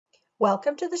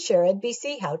Welcome to the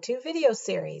ShareEdBC How-To video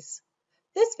series.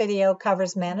 This video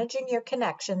covers managing your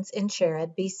connections in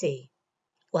ShareEdBC.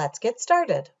 Let's get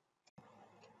started.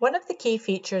 One of the key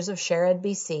features of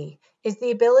ShareEdBC is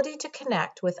the ability to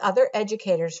connect with other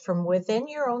educators from within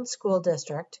your own school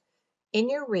district, in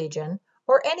your region,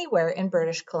 or anywhere in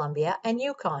British Columbia and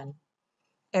Yukon.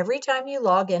 Every time you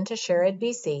log into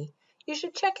ShareEdBC, you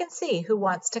should check and see who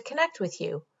wants to connect with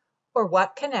you, or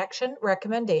what connection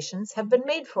recommendations have been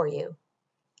made for you.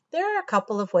 There are a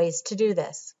couple of ways to do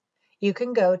this. You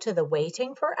can go to the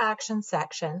Waiting for Action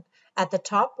section at the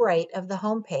top right of the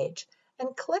home page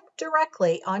and click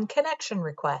directly on Connection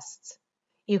Requests.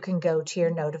 You can go to your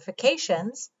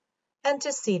notifications and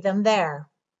to see them there.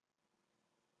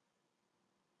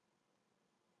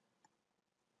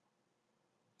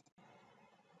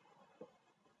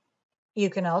 You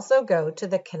can also go to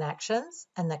the Connections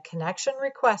and the Connection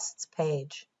Requests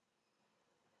page.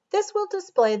 This will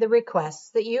display the requests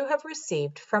that you have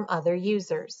received from other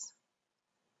users.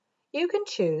 You can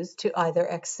choose to either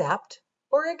accept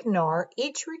or ignore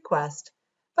each request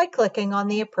by clicking on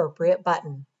the appropriate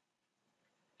button.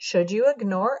 Should you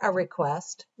ignore a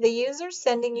request, the user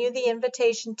sending you the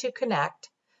invitation to connect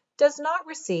does not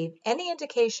receive any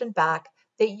indication back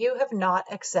that you have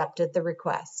not accepted the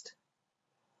request.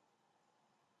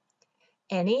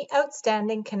 Any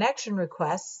outstanding connection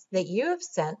requests that you have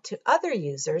sent to other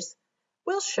users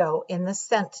will show in the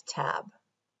Sent tab.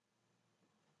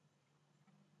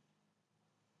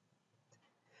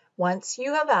 Once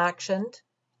you have actioned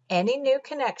any new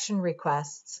connection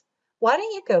requests, why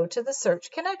don't you go to the Search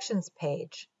Connections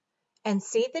page and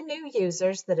see the new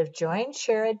users that have joined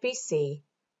ShareEdBC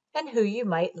and who you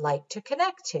might like to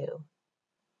connect to.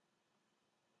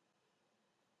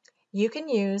 You can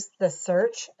use the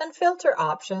search and filter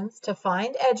options to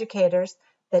find educators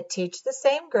that teach the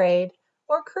same grade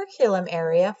or curriculum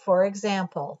area, for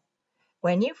example.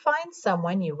 When you find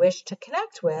someone you wish to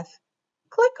connect with,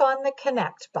 click on the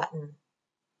Connect button.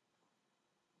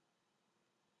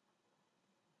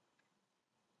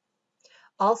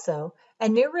 Also, a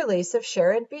new release of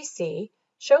ShareEdBC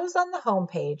shows on the home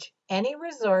page any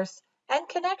resource and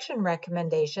connection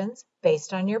recommendations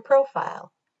based on your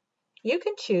profile. You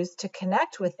can choose to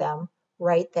connect with them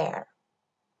right there.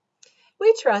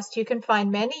 We trust you can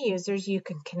find many users you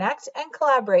can connect and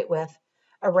collaborate with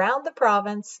around the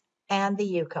province and the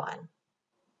Yukon.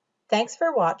 Thanks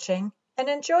for watching and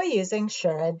enjoy using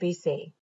ShareEdBC.